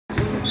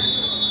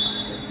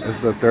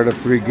It's the third of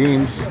 3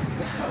 games.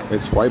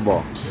 It's white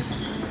ball.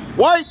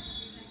 White!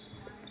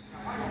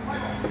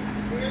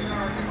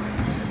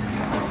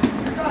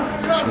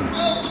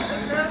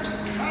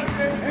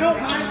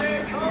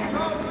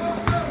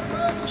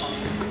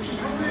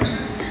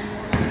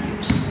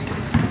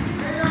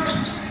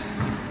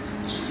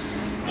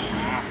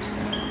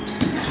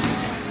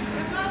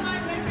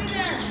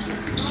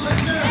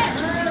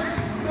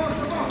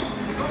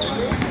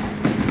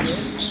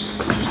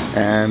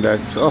 And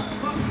that's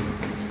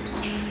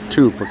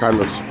 2 for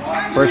Carlos.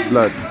 First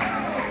blood.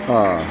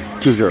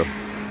 2-0.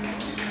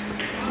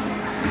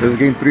 This is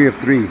game 3 of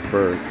 3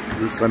 for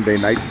this Sunday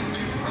night.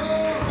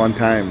 Fun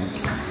times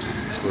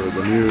for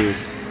the new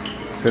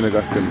St.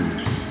 Augustine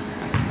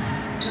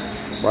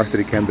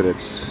varsity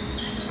candidates.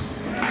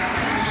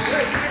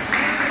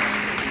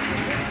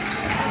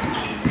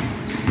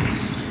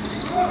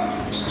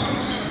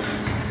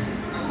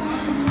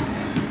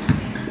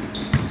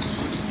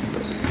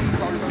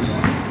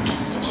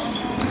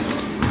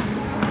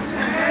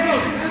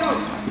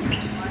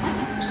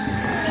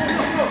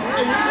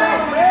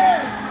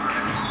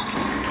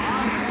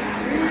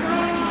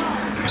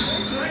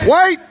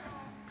 White!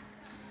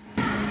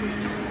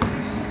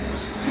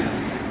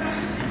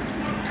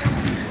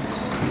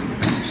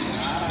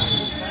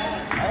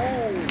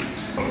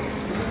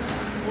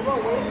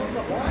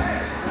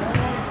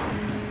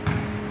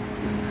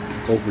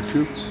 Go for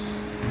 2. 0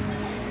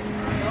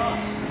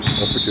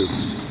 for 2.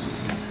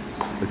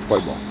 It's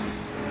white ball.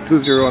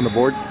 2-0 on the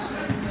board.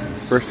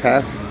 First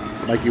half,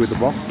 Mikey with the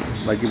ball.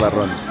 Mikey va a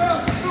run.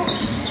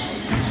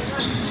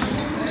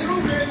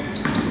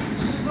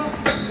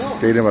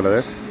 Jaden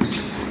Valadez.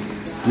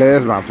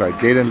 Ledesma, I'm sorry,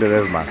 Jaden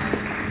Ledesma.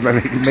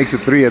 He makes it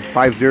 3, it's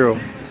 5-0.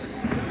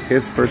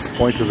 His first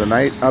point of the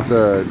night, of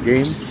the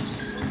game.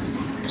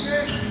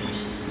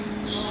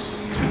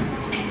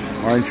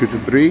 Orange shoots a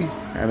 3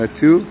 and a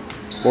 2.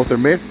 Both are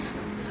missed.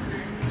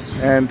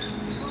 And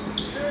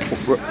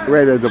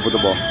Red ends up with the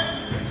ball.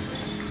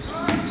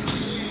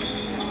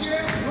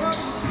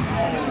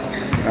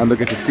 And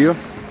look at the steal.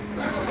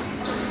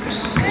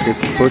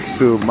 Gets pushed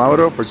to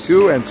Mauro for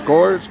 2 and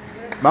scores.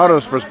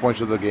 Mauro's first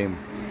points of the game.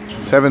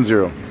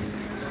 7-0.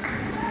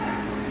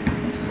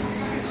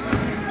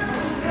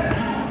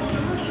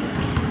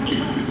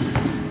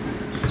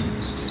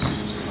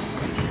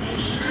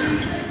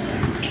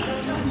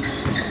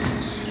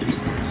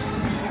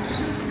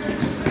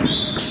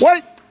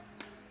 Wait!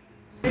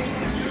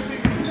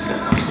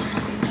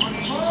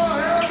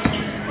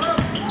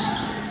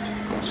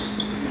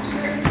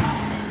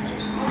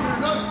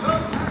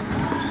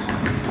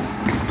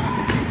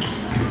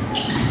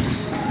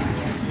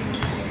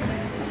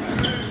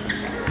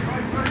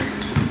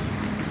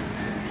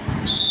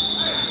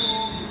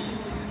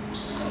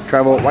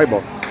 Travel white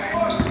ball.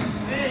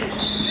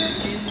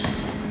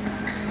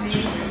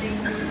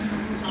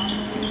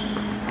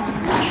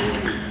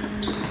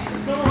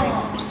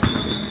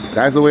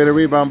 That's the way to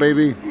rebound,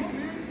 baby.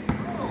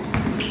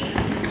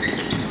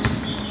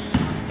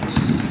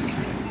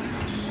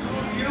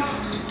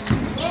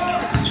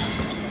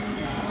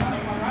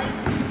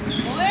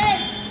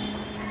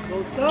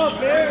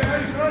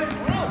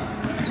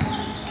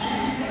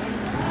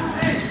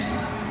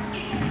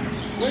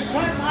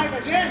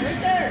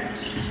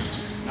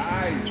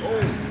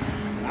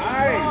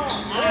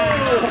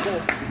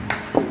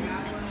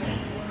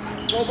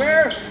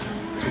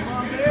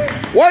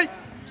 White!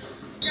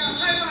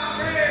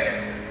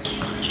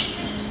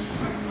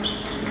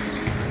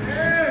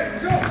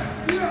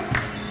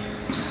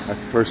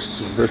 That's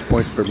first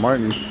points for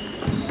Martin.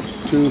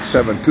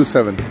 2-7.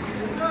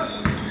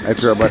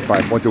 Enter up by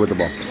 5. Pointer with the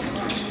ball.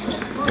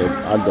 Okay,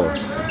 Aldo.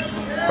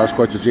 Cross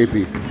court to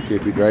JP.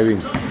 JP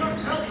driving.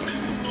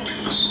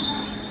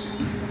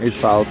 He's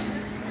fouled.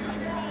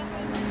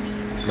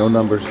 No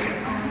numbers.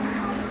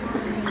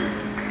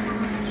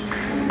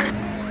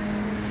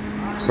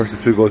 First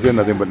of 2 goes in,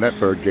 nothing but net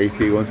for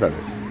JC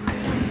Gonzalez.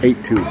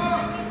 8-2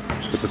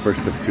 with the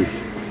first of 2.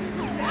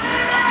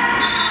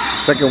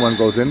 Second one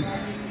goes in.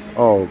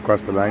 Oh,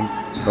 across the line.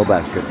 No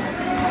basket.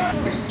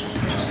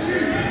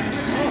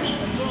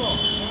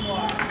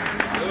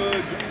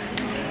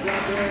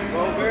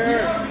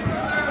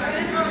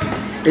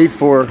 Good.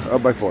 8-4,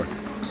 up by 4.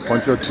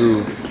 Poncho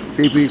to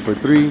JP for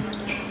 3.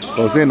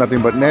 Goes in,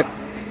 nothing but net.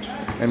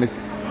 And it's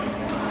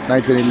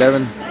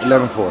 19-11,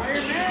 11-4.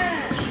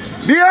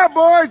 D up,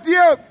 boys! D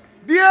up!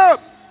 D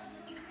up!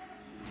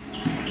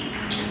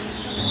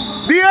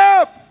 D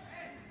up!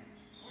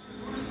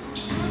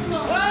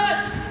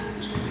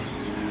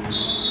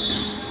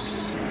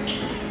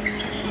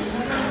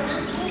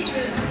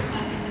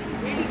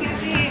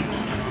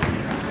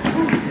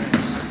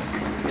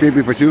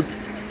 JP for 2.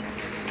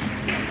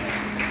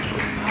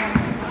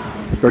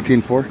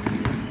 13-4.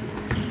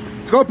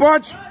 Let's go,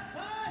 Punch!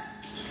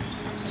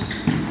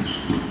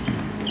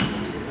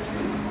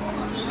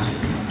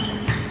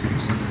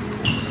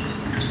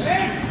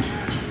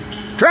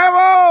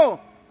 Travel!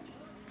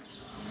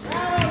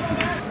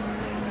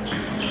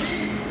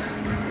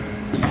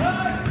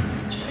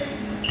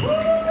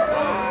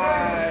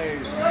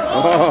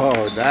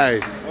 Oh,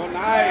 nice.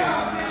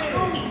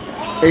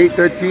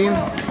 8-13.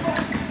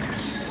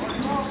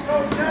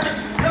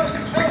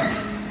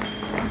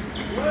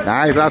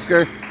 Nice,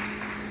 Oscar.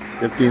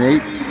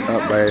 15-8.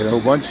 Up by a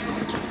whole bunch.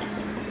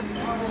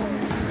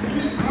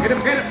 Get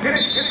him.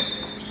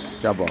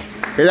 Jump ball.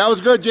 Hey, that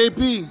was good,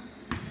 JP.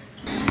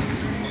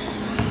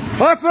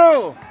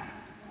 Hustle!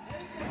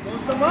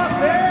 Post them up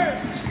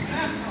there.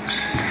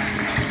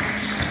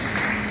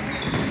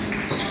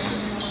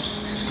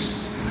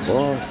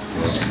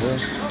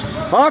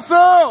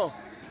 Hustle!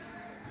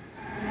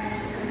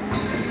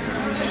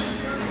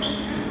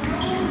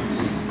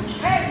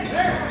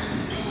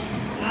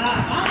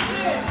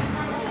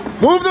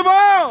 Move the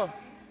ball!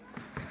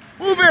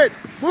 Move it!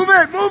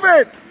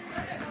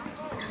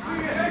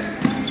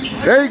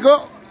 There you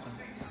go.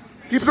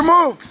 Keep the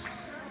move.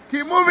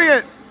 Keep moving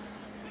it.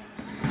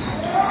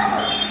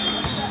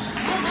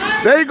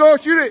 There you go,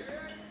 shoot it.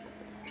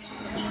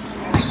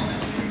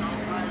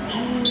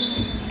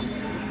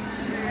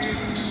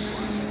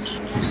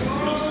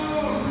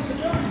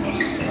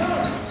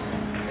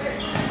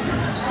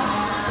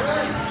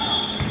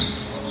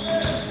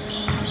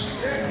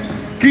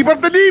 Keep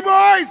up the D,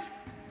 boys!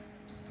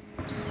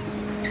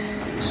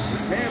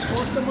 Man,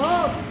 post them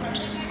up.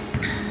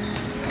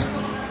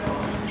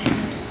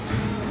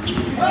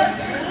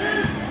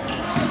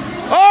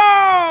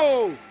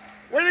 Oh!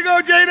 Way to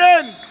go,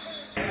 Jaden!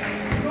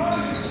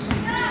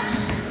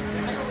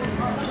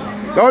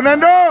 Go,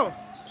 Nando!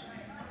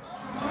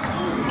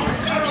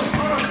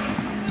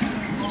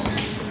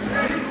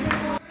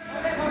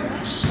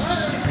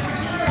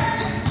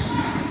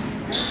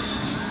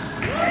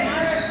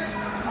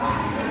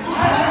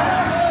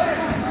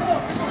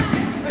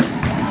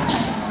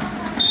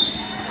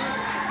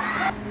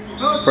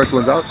 First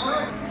one's out.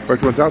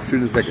 Shoot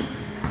in the second.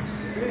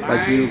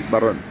 Like you,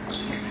 Baron.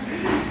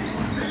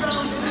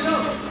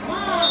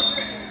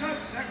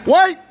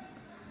 White!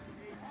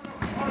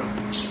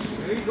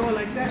 There you go,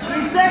 like that.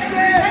 3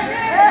 seconds!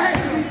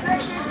 3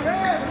 seconds!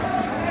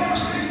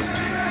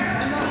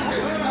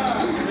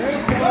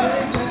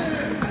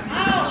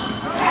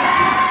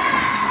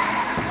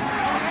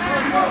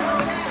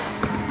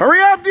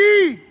 Hurry up, D!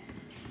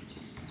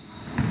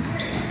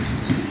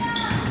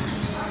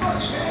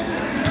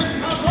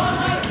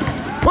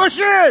 Push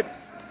it!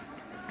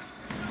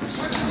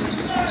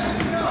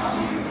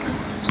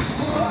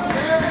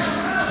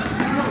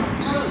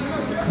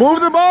 Move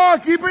the ball,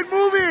 keep it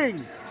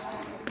moving!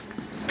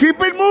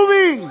 Keep it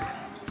moving!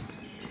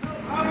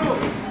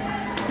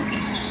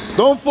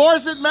 Don't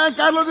force it, man.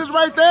 Carlos is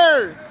right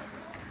there.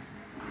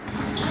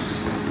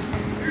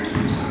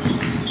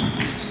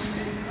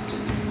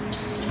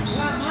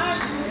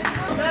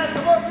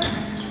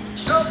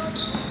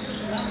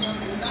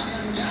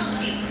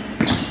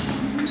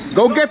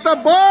 Go get the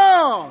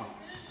ball!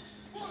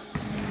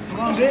 Come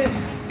on, bitch.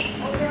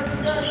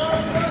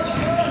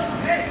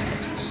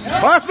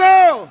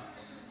 Hustle!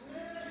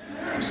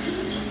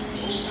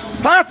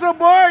 Hustle,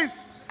 boys!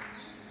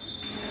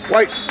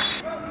 White.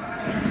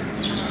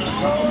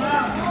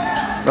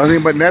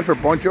 Nothing but net for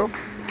Poncho.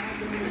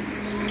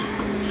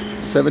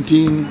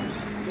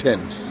 17-10.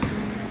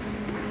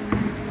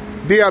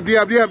 D up.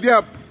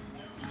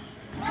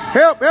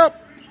 Help! Up!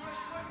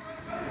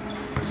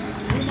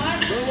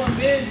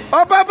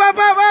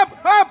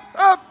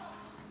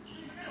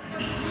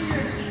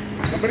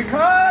 Somebody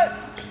cut!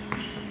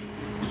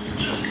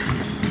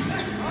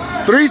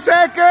 3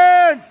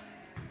 seconds!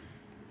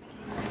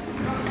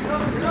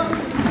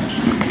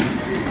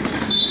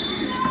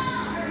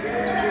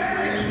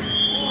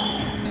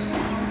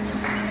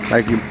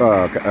 Like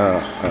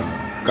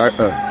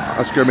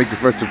Oscar makes the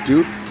first of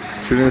 2,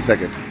 shoot in the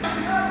second.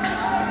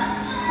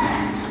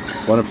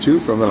 1 of 2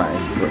 from the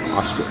line for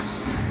Oscar.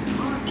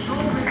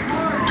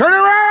 Turn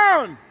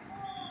around!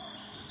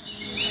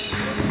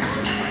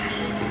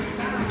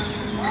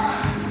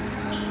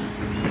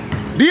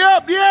 D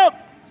up!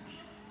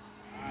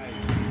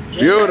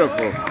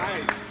 Beautiful.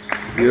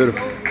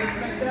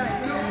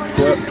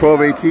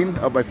 12-18,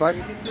 up by 5.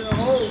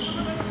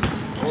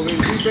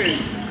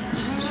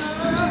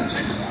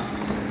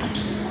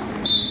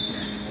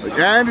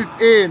 And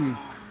it's in.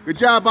 Good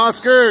job,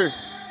 Oscar.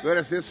 Good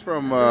assist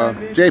from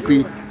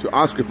JP to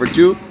Oscar for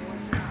 2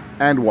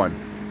 and 1.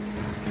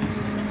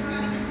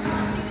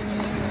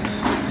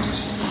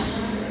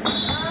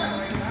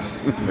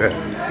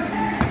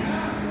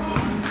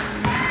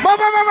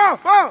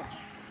 Ball!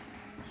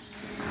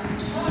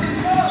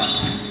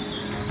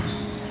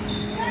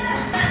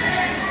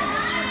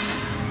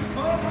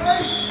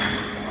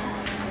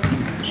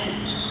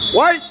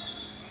 White!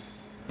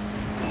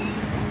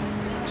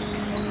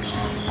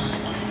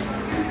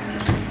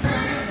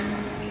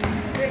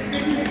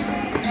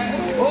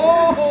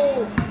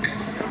 Oh!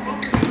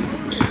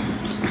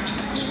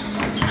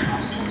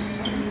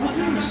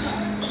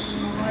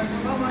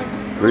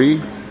 3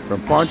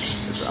 from Punch.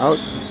 It's out.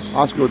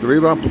 Oscar with the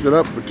rebound, puts it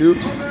up for 2,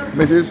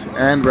 misses,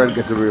 and Red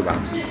gets the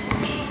rebound.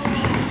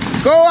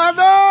 Go,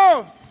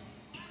 Aldo!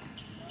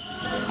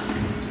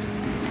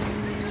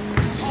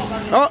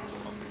 Oh!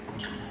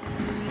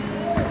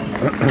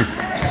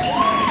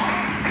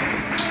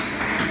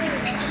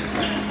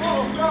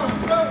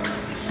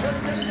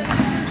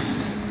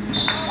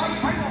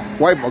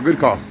 White ball, good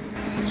call.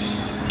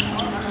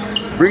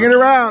 Bring it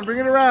around, bring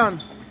it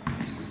around.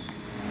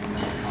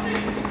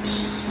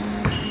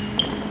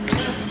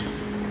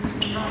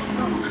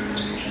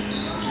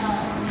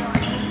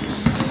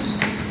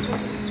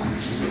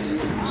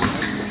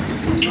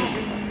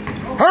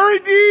 Hurry,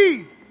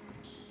 D!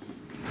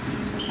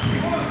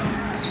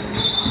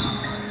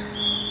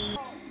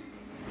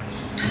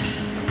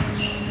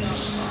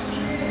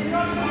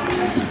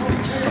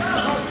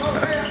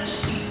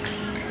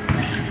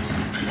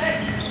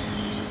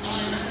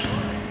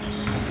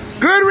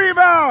 Good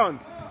rebound!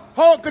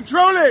 Hold,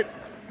 control it!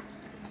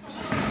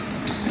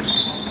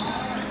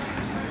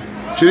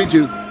 Shooting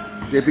two,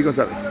 JP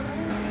Gonzalez.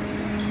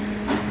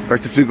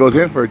 First of two goes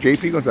in for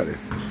JP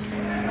Gonzalez.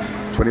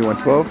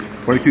 21-12,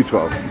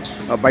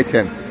 22-12. Up by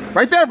 10.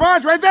 Right there,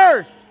 Bonch, right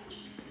there!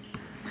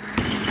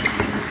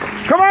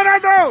 Come on,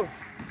 Aldo!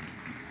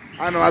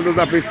 I know, Aldo's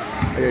not big.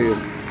 Yeah.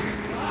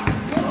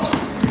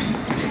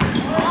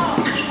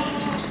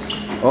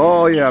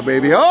 Oh, yeah,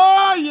 baby.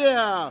 Oh,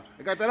 yeah!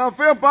 I got that on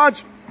film,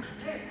 Bonch.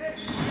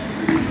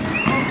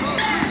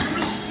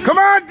 Come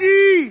on,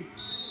 D!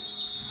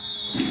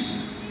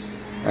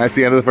 That's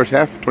the end of the first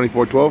half.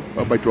 24-12,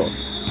 up by 12.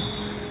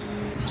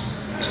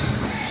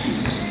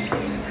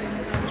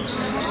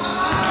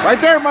 Right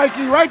there,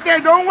 Mikey. Right there.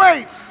 Don't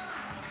wait.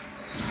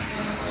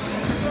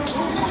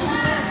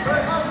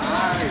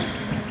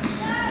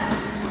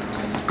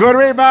 Good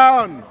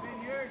rebound.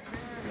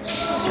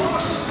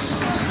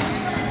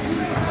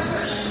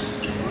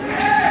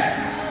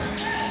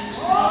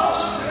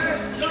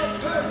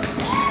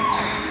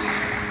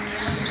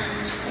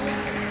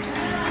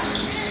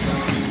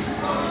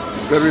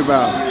 Good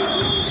rebound.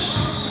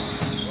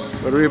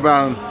 Good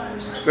rebound.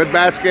 Good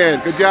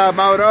basket. Good job,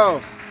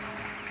 Mauro.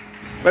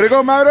 Way to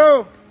go,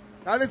 Mauro.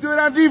 Now let's do it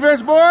on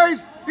defense,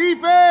 boys.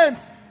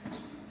 Defense.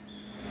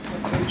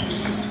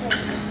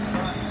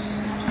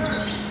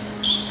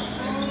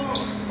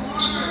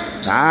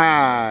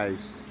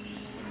 Nice.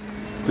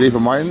 3 for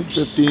Martin.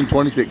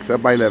 15-26.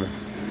 Up by 11.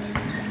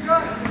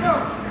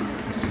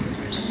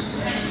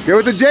 Give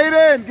it to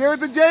Jaden. Give it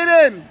to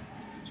Jaden.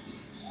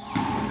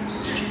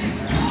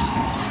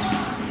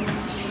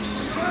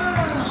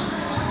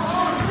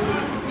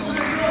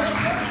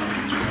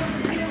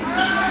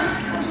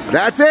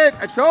 That's it.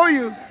 I told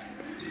you.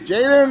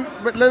 Jaden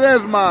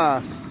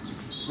Ledesma.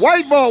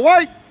 White ball,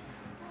 white.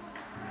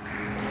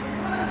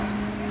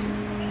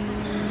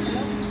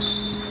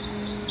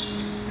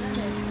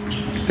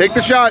 Take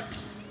the shot.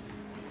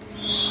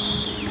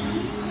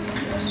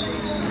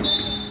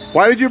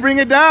 Why did you bring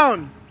it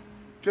down?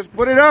 Just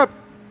put it up.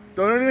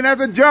 Don't even have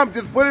to jump.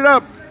 Just put it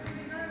up.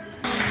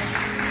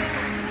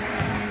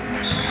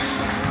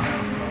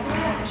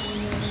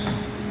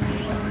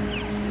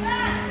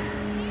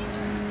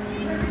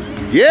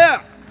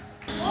 Yeah.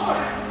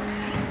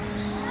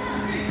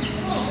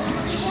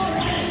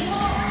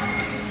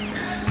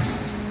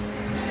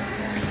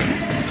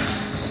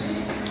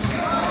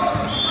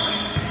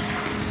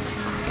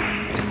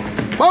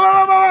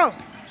 Whoa.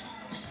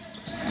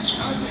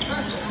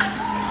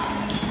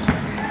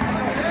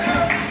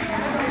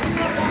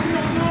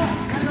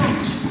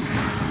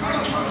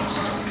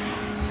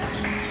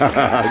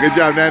 Good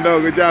job,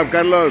 Nando. Good job,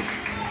 Carlos.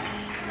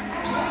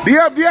 D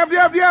up.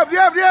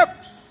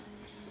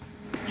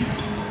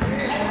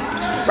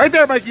 Right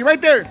there, Mikey,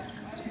 right there.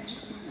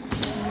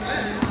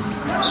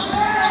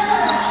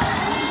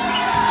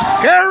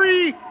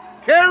 Carry.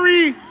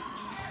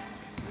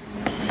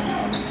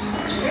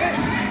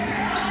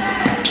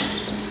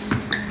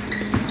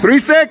 3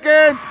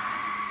 seconds.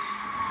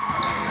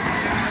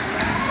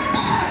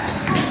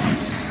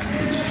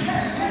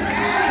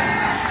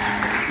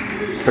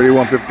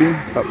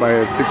 $31-15, up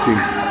by 16.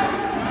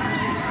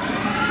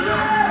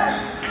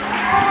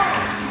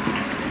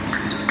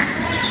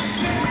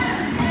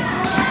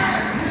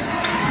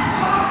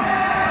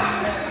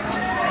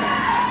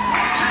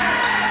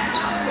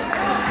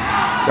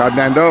 Job,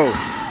 Nando.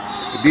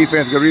 The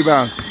defense, good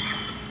rebound.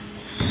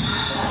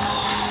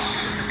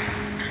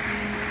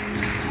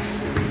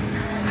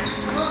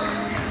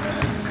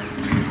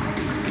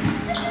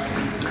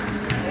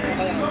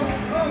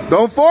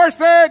 Don't force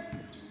it.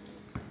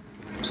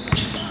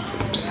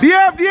 D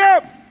up.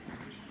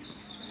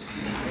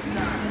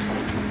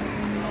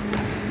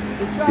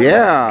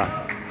 Yeah.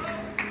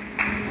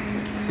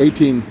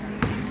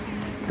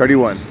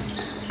 18-31.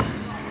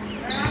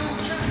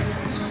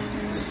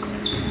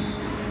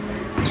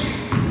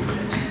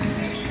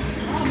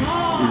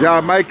 Good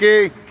job,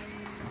 Mikey.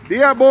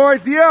 D up,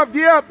 boys. D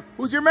up.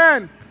 Who's your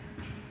man?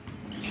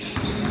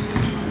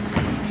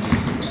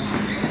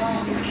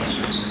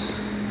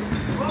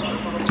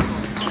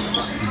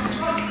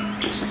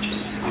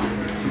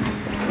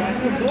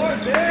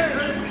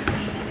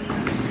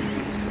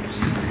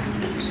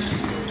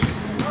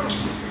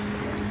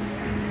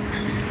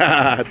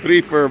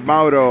 Three for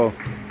Mauro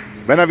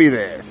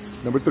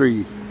Benavides, number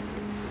 3.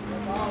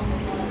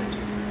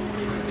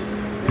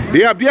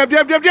 D up.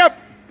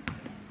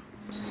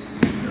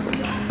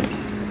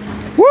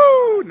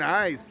 Woo,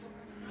 nice.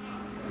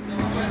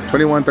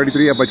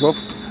 21-33 up by 12.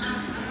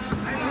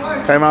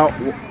 Timeout,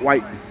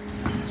 White.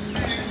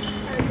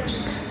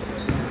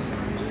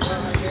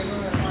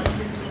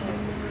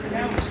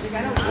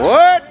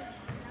 What?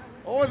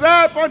 What was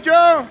that,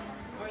 Poncho?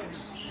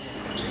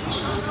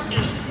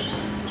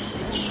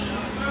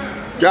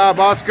 Good job,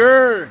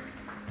 Oscar.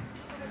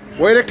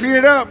 Way to clean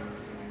it up.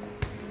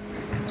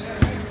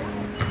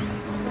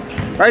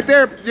 Right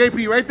there,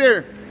 JP, right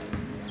there.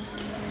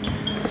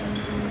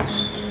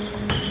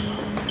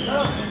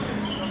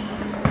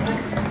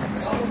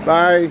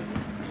 Bye.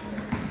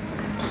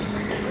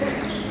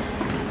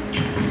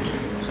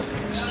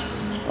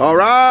 All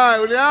right,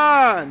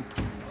 Julian.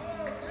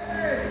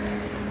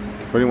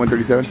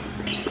 21-37.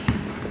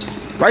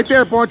 Right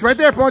there, Punch. Right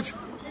there, Punch.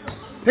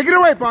 Take it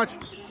away, Punch.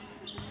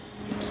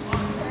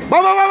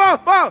 Ball, ball, ball,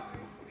 ball, ball.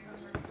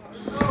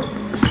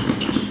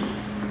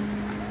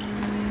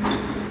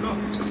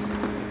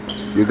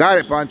 You got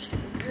it, Punch.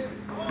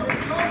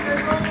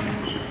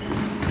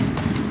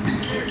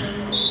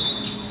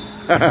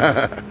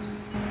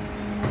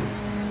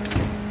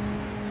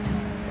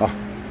 Oh.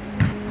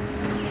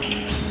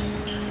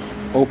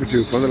 0 for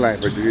 2 from the line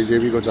for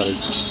JB Gonzalez.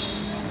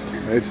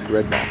 It's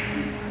red ball.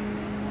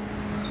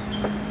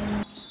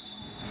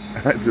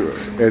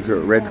 It's a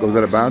red goes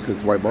out of bounds.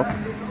 It's white ball.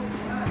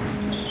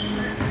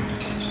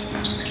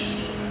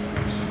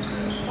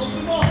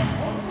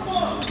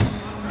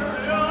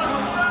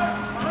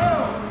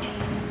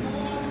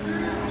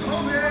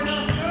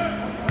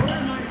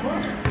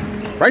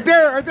 Right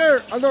there,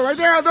 Aldo, right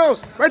there, Aldo,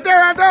 right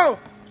there, Aldo.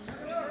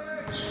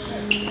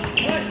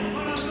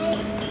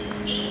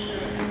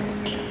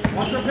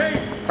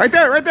 Right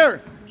there, right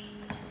there.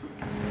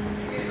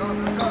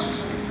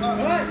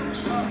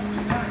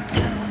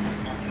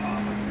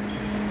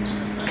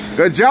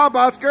 Good job,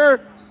 Oscar.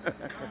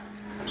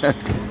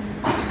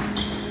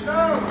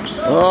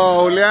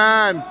 Oh,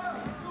 Julian.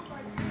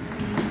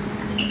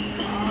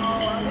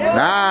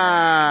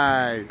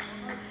 Nice.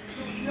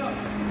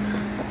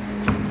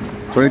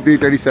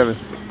 23-37,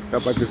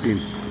 up by 15.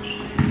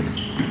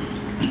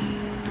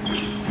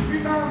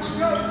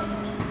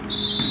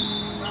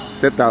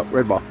 Stepped out,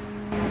 red ball.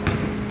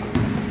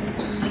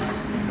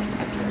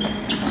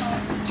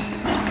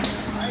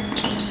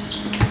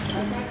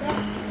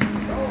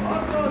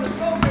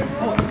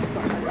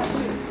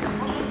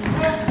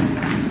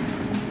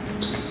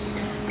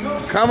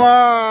 Come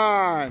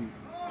on!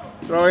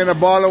 Throwing the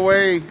ball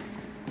away.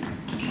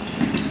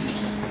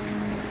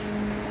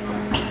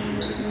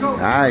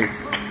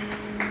 Nice.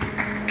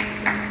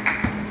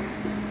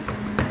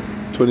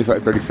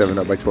 25-37,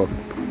 up by 12.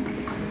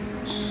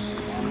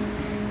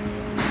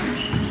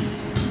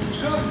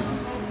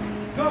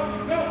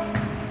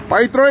 Why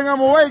are you throwing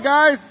them away,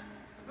 guys?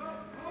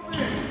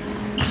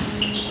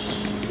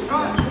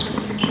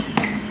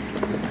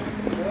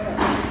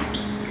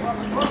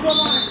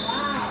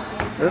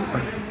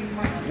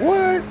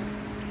 What?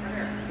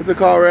 What's the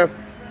call, ref?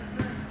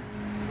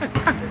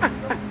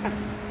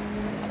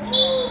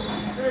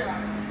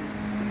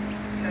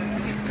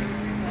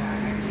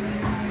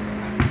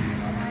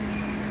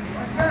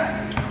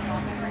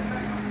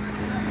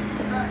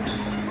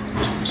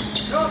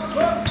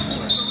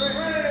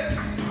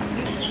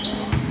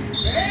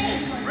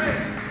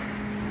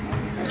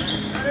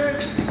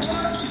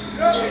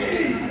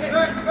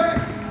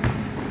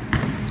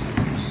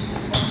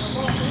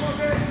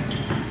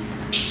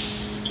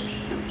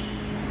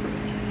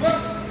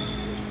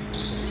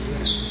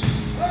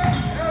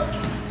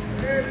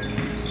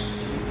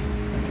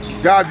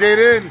 Good job,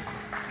 Jaden.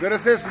 Good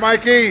assist,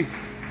 Mikey.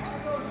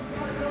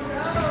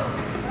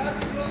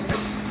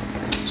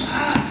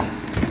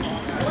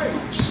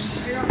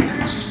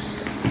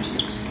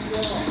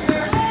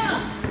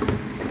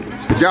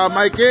 Good job,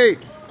 Mikey.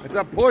 It's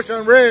a push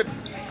on red.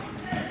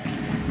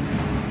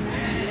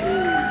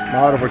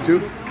 Now for 2.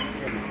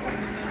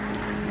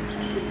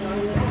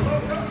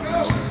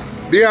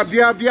 Diab.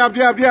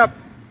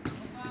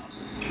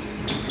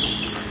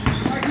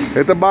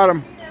 Hit the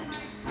bottom.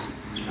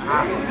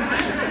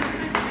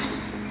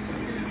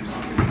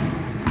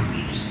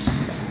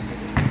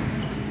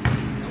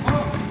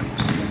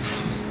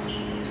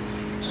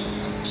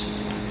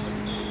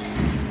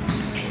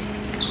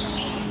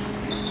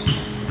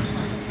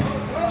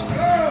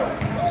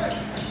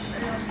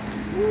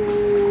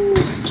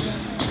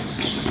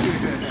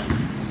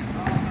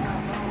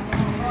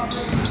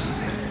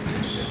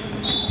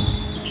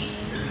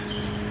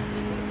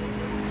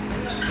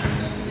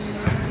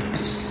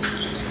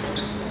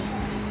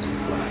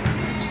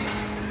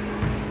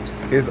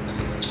 Is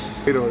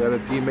that a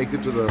team makes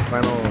it to the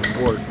final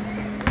board.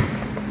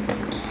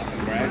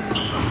 Right?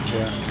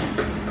 Yeah.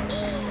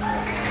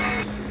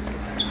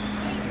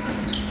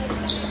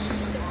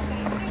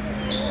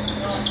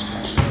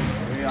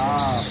 We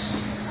are.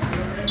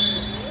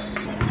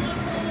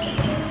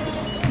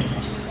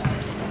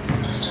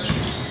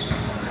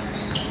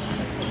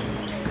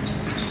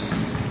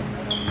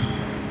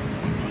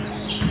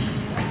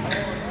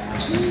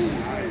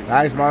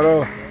 Nice,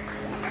 Mario.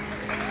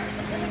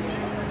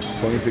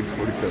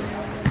 26-47.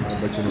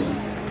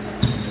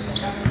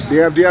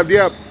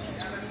 Diab.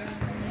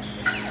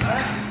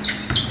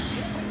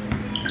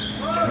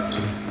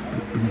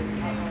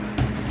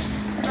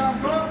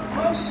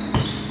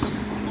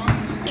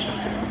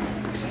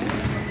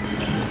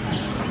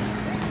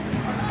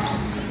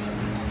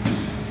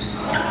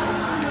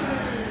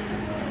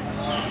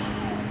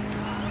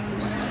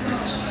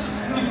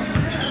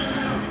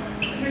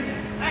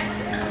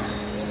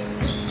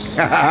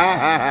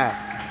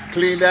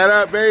 Clean that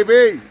up,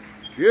 baby.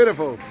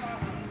 Beautiful.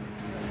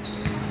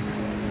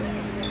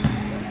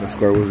 The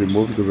score was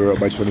removed because we were up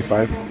by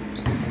 25.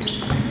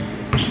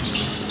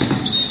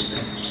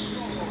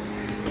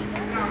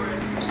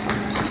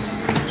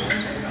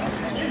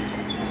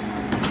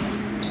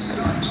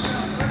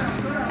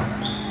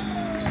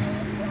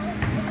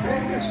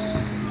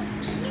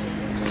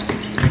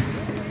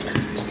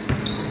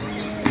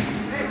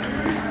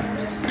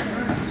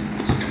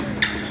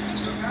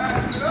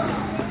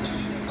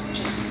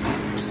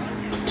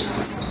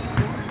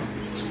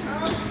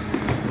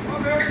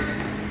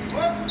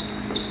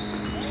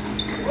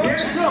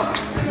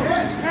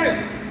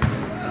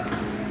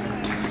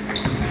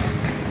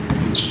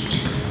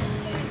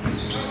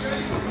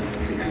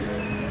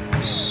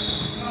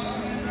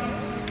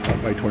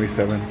 By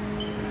 27.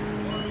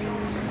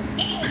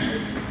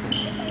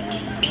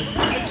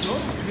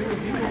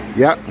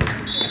 Yep.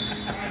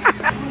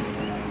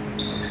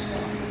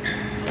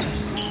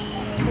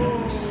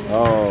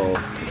 Oh,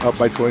 up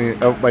by 20,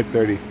 up by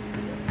 30.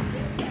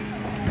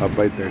 Up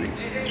by 30.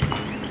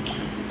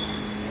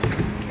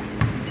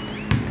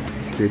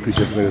 JP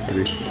just made a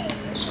 3.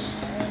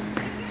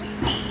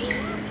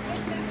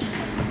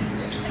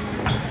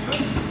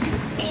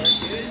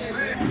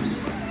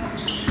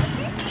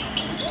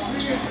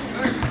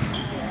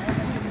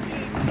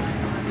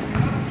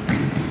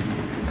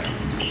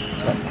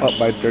 Up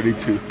by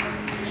 32.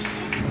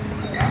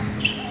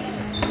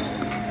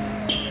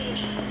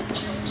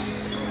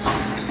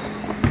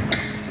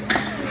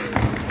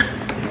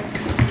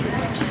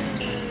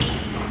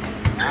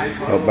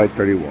 Up by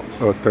 31.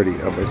 Oh,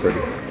 30. Up by 30.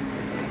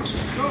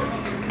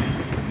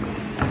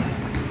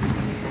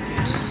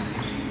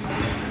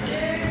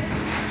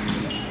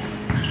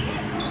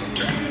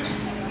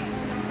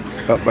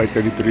 Up by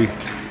 33.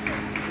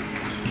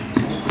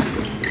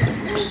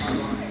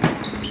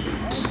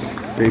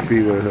 JP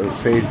was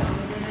saved.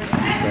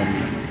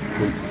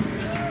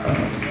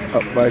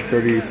 Up by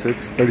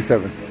 36,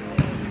 37.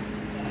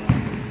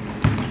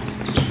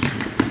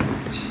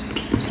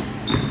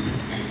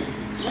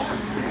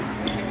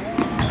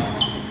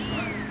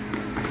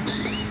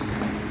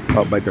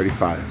 Up by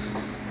 35.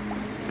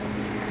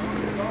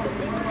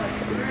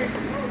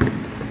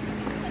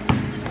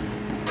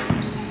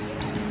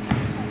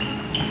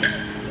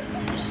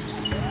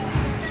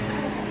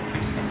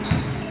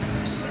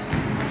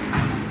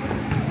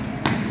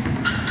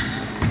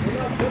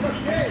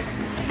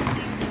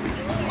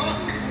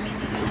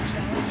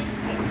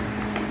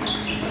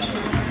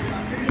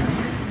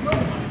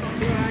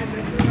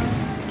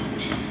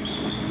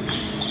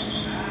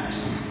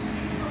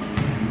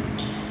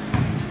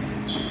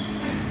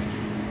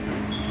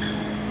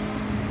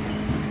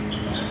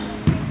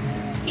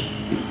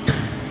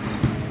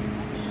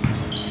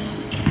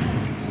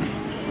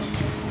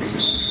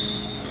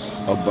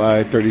 Up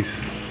by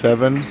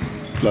 37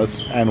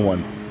 plus and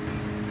 1.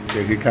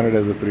 Okay, he counted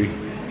as a 3.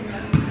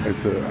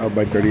 It's up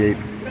by 38.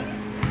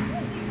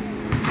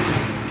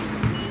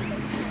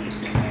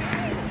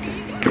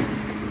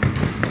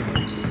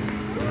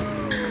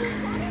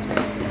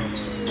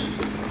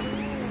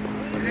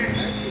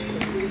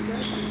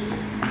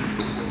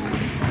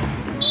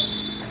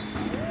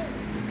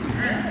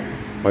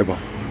 Bye ball.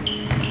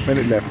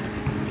 Minute left.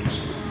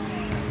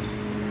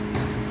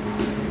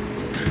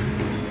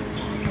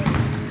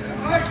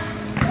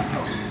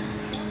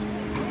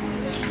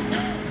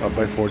 Up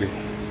by 40.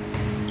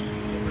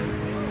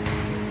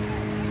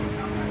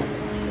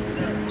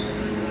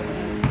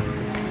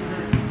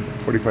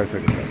 $45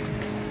 seconds left.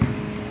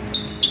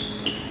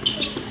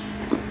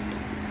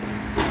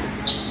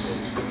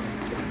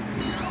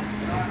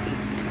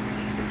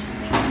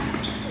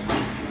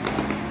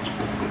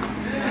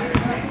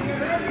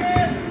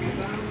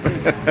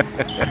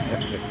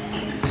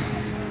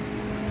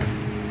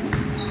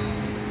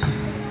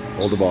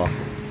 Hold the ball.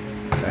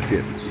 That's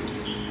it.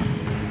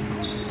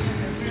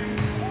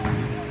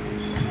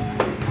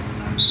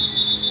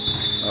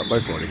 Up by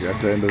 40.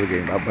 That's the end of the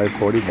game. Up by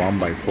 40. Won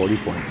by 40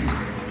 points.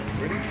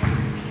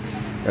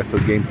 That's the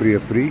game 3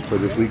 of 3 for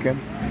this weekend.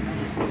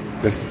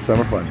 This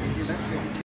summer fun.